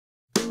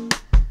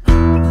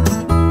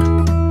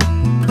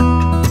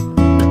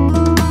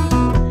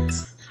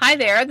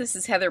there, this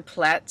is Heather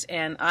Plett,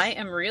 and I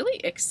am really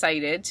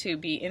excited to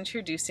be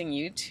introducing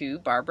you to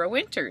Barbara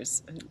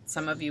Winters.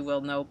 Some of you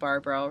will know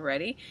Barbara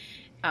already.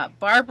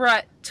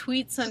 Barbara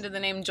tweets under the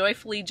name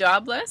Joyfully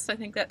Jobless. I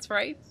think that's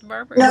right,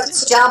 Barbara. No,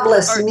 it's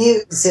Jobless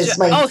Muse is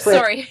my Oh, Twitter.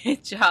 sorry,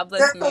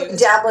 Jobless Muse.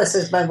 Jobless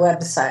is my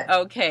website.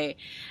 Okay.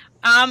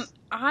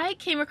 I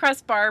came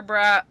across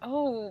Barbara,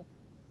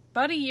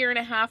 about a year and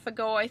a half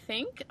ago, I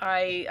think.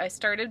 I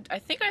started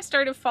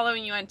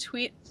following you on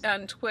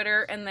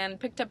Twitter, and then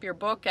picked up your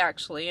book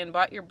actually and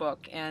bought your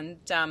book, and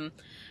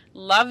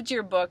loved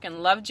your book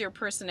and loved your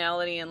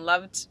personality and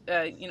loved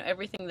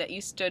everything that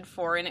you stood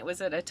for. And it was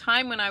at a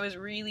time when I was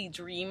really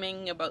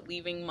dreaming about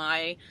leaving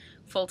my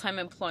full-time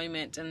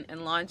employment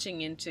and launching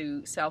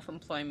into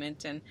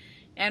self-employment,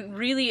 and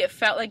really it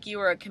felt like you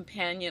were a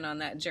companion on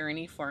that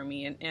journey for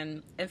me.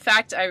 And in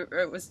fact, I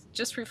was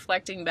just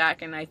reflecting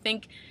back, and I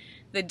think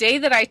the day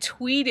that I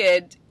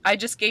tweeted, I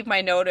just gave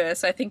my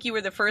notice. I think you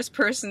were the first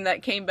person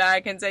that came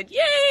back and said,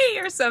 "Yay!"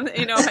 or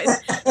something.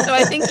 So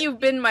I think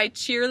you've been my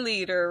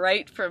cheerleader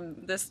right from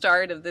the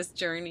start of this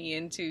journey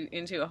into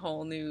a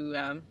whole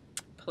new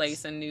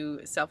place and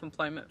new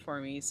self-employment for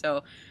me.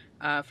 So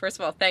first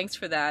of all, thanks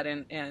for that,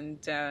 and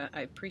I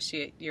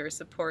appreciate your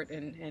support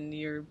and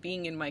your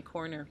being in my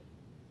corner.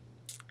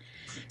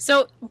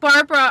 So,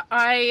 Barbara,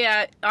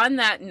 on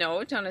that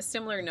note, on a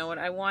similar note,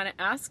 I want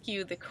to ask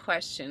you the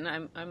question.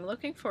 I'm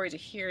looking forward to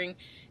hearing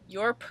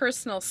your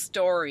personal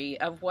story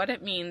of what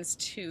it means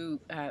to,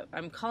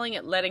 I'm calling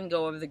it letting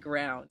go of the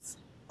grounds.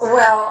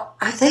 Well,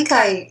 I think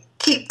I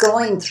keep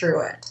going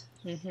through it.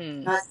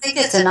 Mm-hmm. I think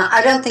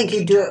I don't think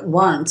you do it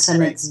once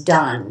and it's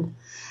done.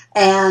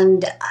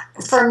 And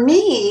for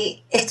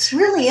me, it's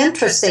really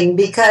interesting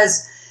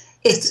because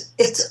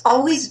it's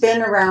always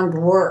been around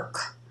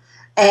work.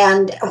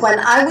 And when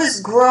I was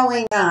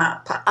growing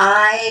up,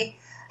 I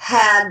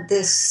had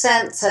this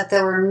sense that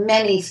there were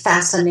many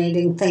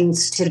fascinating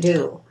things to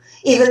do.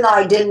 Even though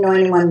I didn't know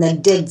anyone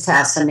that did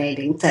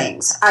fascinating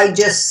things, I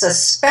just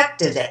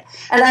suspected it.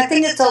 And I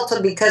think it's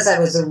also because I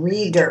was a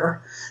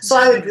reader. So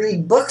I would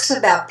read books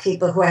about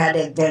people who had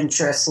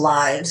adventurous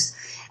lives.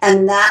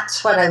 And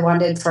that's what I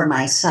wanted for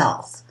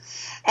myself.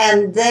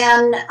 And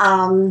then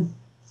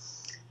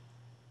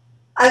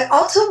I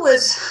also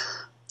was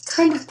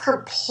kind of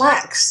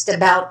perplexed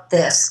about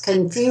this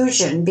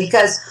confusion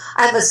because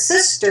I have a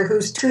sister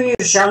who's 2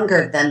 years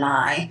younger than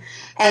I,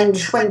 and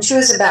when she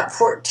was about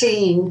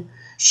 14,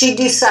 she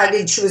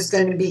decided she was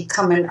going to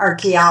become an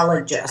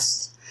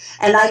archaeologist,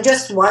 and I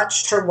just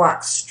watched her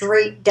walk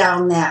straight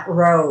down that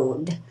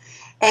road.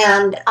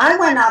 And I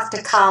went off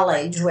to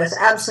college with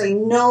absolutely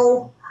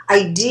no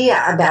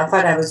idea about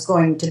what I was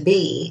going to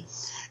be,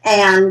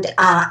 and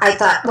I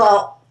thought,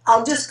 well,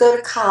 I'll just go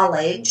to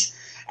college,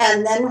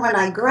 and then when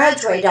I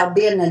graduate, I'll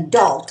be an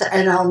adult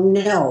and I'll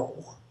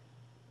know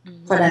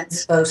what I'm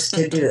supposed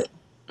to do.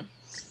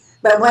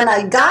 But when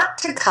I got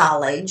to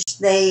college,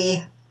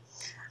 they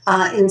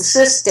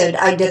insisted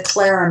I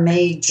declare a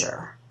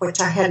major, which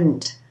I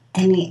hadn't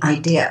any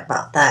idea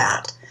about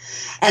that.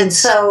 And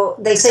so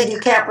they said, you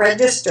can't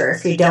register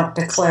if you don't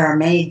declare a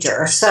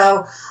major.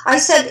 So I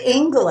said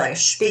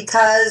English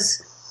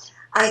because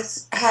I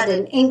had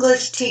an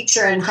English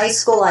teacher in high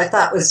school I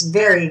thought was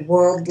very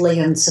worldly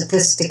and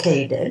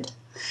sophisticated.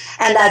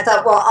 And I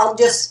thought, well, I'll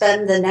just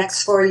spend the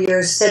next 4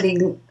 years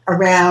sitting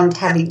around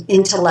having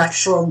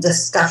intellectual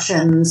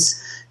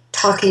discussions,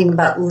 talking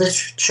about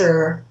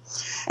literature,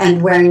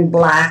 and wearing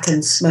black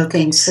and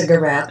smoking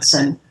cigarettes.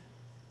 And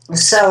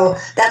so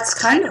that's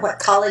kind of what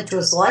college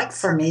was like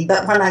for me.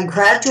 But when I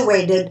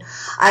graduated,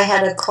 I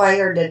had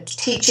acquired a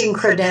teaching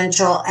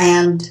credential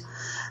and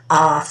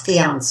a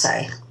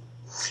fiance.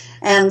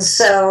 And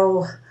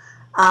so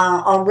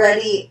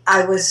already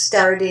I was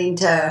starting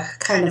to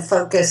kind of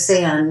focus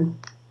in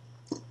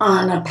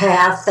on a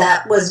path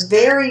that was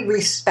very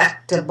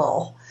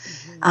respectable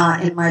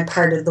in my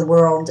part of the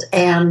world.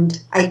 And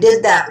I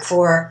did that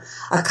for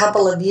a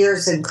couple of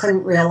years and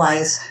couldn't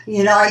realize,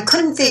 I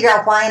couldn't figure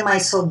out why am I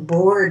so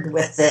bored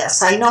with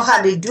this? I know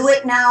how to do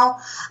it now.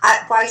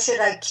 Why should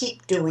I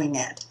keep doing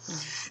it?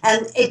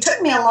 And it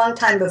took me a long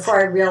time before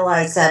I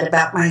realized that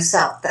about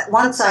myself, that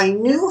once I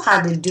knew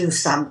how to do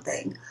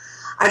something,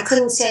 I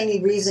couldn't see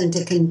any reason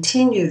to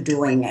continue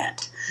doing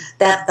it,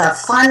 that the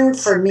fun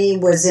for me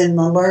was in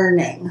the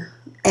learning.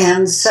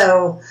 And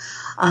so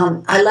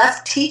I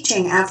left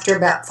teaching after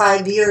about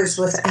 5 years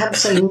with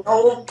absolutely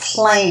no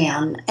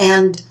plan.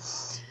 And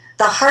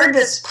the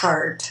hardest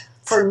part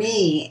for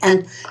me,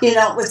 and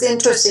it was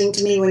interesting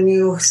to me when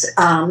you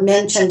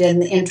mentioned in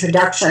the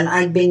introduction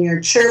I'd been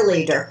your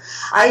cheerleader.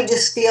 I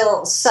just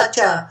feel such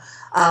a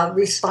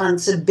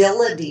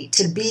responsibility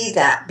to be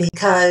that,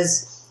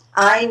 because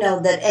I know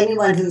that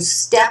anyone who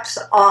steps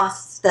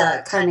off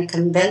the kind of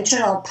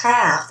conventional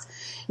path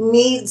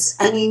needs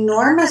an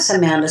enormous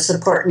amount of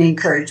support and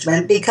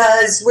encouragement,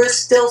 because we're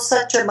still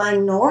such a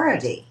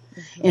minority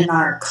in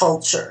our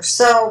culture.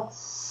 So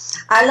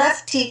I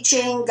left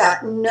teaching,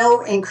 got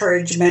no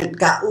encouragement,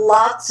 got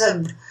lots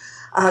of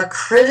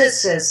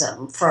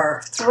criticism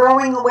for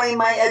throwing away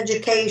my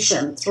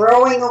education,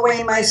 throwing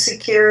away my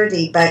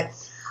security. But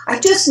I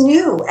just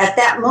knew at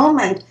that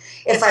moment,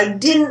 if I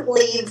didn't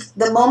leave,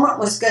 the moment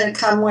was going to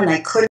come when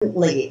I couldn't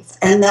leave.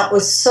 And that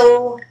was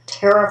so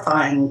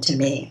terrifying to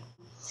me.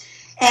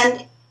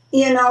 And,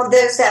 you know,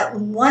 there's that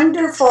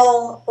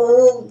wonderful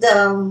old,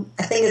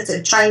 I think it's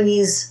a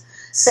Chinese,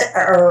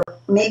 or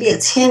maybe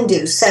it's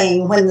Hindu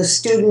saying, when the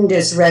student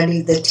is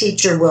ready, the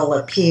teacher will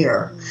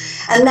appear.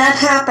 And that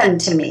happened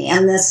to me.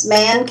 And this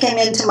man came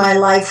into my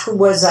life who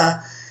was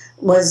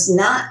he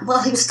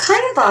was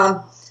kind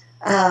of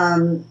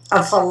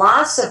a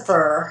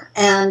philosopher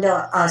and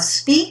a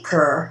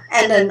speaker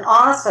and an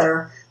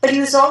author, but he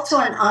was also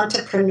an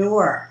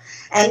entrepreneur.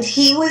 And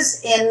he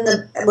was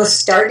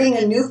starting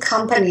a new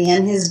company,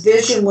 and his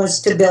vision was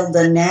to build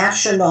a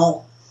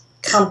national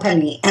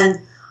company. And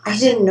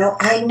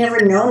I'd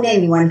never known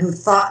anyone who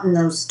thought in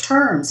those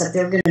terms, that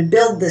they were going to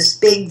build this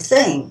big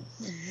thing.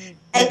 Mm-hmm.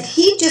 And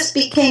he just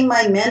became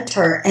my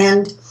mentor,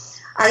 and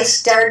I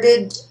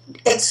started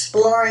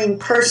exploring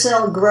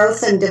personal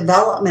growth and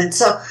development.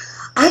 So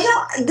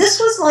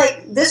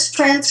this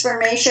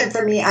transformation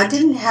for me, I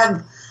didn't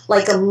have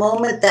like a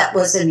moment that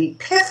was an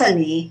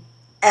epiphany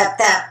at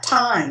that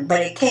time,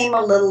 but it came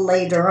a little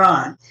later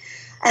on.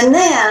 And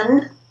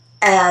then,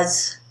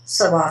 as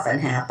so often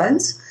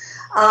happens,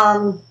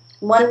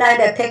 one night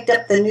I picked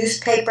up the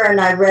newspaper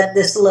and I read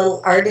this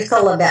little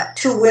article about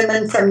two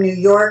women from New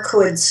York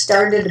who had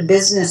started a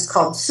business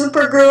called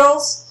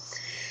Supergirls.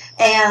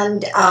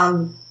 And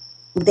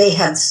they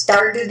had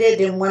started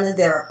it in one of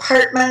their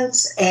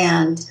apartments,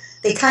 and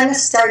they kind of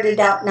started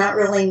out not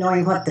really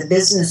knowing what the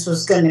business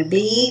was going to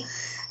be.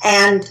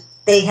 And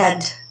they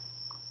had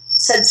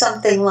said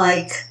something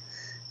like,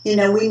 you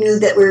know, we knew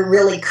that we were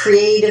really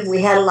creative,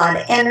 we had a lot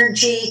of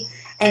energy.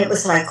 And it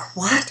was like,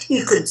 what?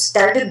 You could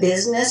start a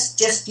business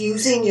just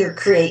using your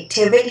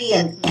creativity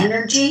and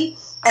energy?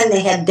 And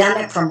they had done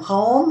it from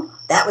home?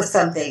 That was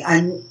something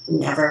I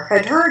never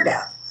had heard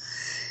of.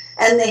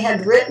 And they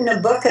had written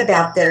a book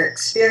about their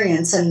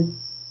experience. And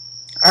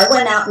I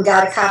went out and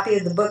got a copy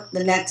of the book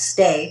the next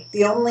day,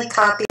 the only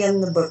copy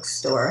in the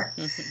bookstore.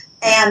 Mm-hmm.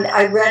 And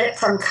I read it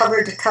from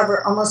cover to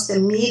cover almost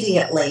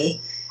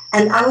immediately.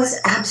 And I was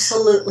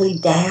absolutely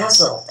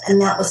dazzled.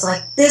 And that was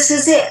like, this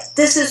is it.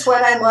 This is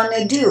what I want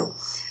to do.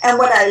 And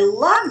what I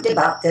loved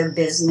about their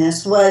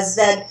business was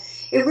that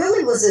it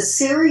really was a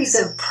series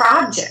of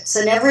projects,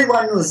 and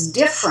everyone was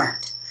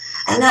different.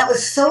 And that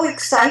was so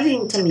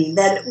exciting to me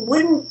that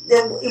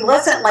it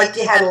wasn't like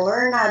you had to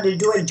learn how to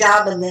do a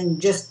job and then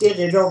just did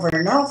it over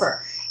and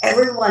over.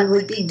 Everyone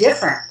would be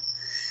different.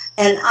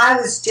 And I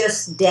was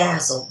just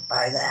dazzled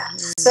by that.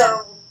 Mm-hmm.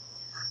 So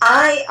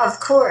I, of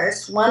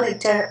course,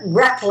 wanted to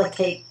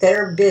replicate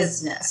their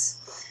business.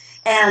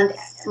 And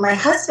my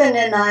husband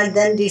and I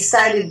then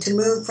decided to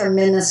move from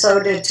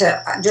Minnesota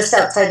to just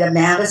outside of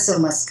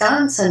Madison,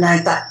 Wisconsin. I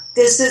thought,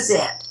 this is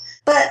it.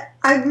 But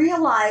I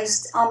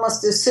realized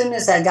almost as soon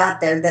as I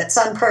got there that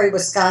Sun Prairie,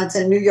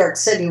 Wisconsin, New York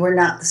City were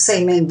not the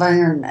same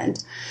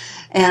environment,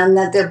 and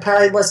that there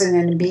probably wasn't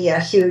going to be a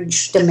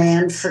huge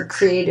demand for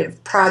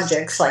creative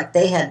projects like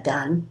they had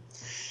done.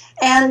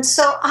 And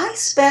so I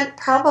spent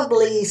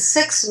probably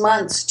 6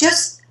 months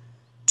just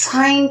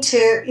trying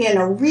to,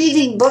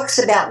 reading books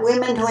about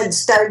women who had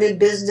started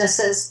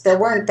businesses. There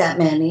weren't that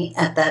many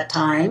at that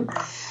time.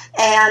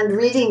 And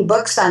reading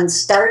books on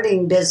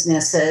starting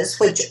businesses,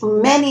 which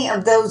many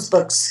of those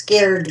books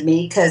scared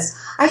me because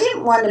I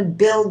didn't want to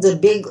build a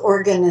big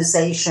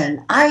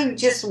organization. I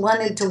just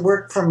wanted to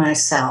work for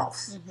myself.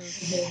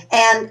 Mm-hmm.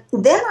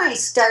 And then I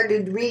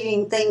started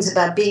reading things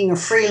about being a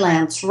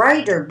freelance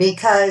writer,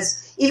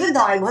 because even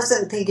though I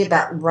wasn't thinking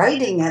about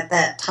writing at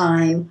that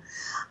time,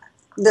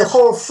 the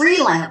whole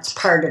freelance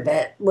part of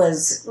it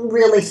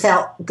really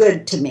felt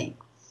good to me.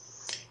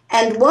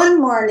 And one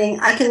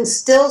morning, I can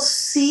still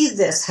see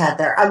this,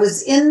 Heather. I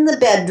was in the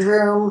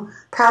bedroom,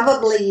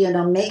 probably,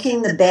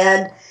 making the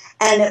bed,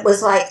 and it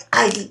was like,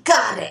 I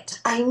got it.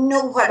 I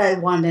know what I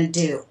want to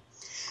do.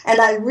 And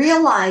I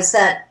realized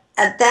that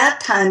at that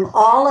time,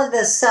 all of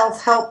the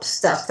self-help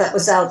stuff that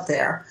was out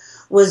there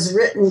was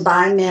written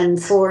by men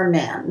for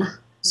men.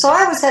 So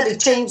I always had to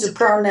change the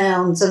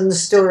pronouns and the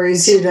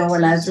stories,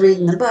 when I was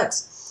reading the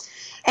books.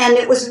 And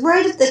it was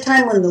right at the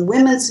time when the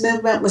women's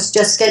movement was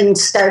just getting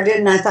started,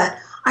 and I thought,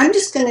 I'm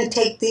just going to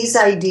take these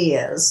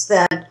ideas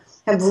that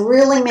have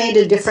really made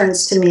a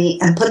difference to me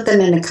and put them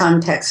in a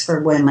context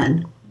for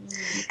women.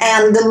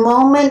 And the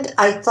moment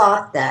I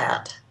thought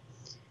that,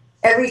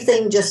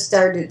 everything just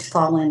started to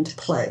fall into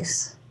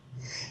place.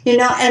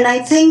 And I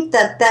think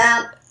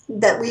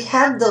that we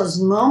have those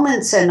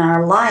moments in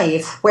our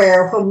life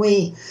where when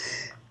we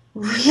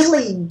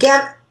really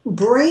get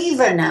brave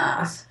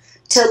enough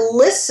to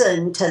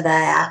listen to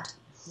that,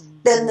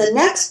 then the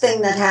next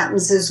thing that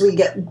happens is we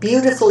get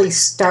beautifully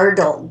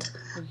startled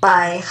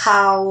by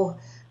how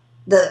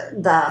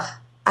the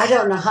I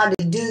don't know how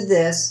to do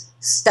this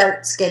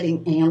starts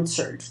getting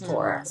answered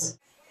for us.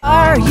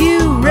 Are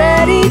you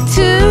ready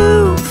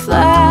to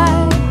fly?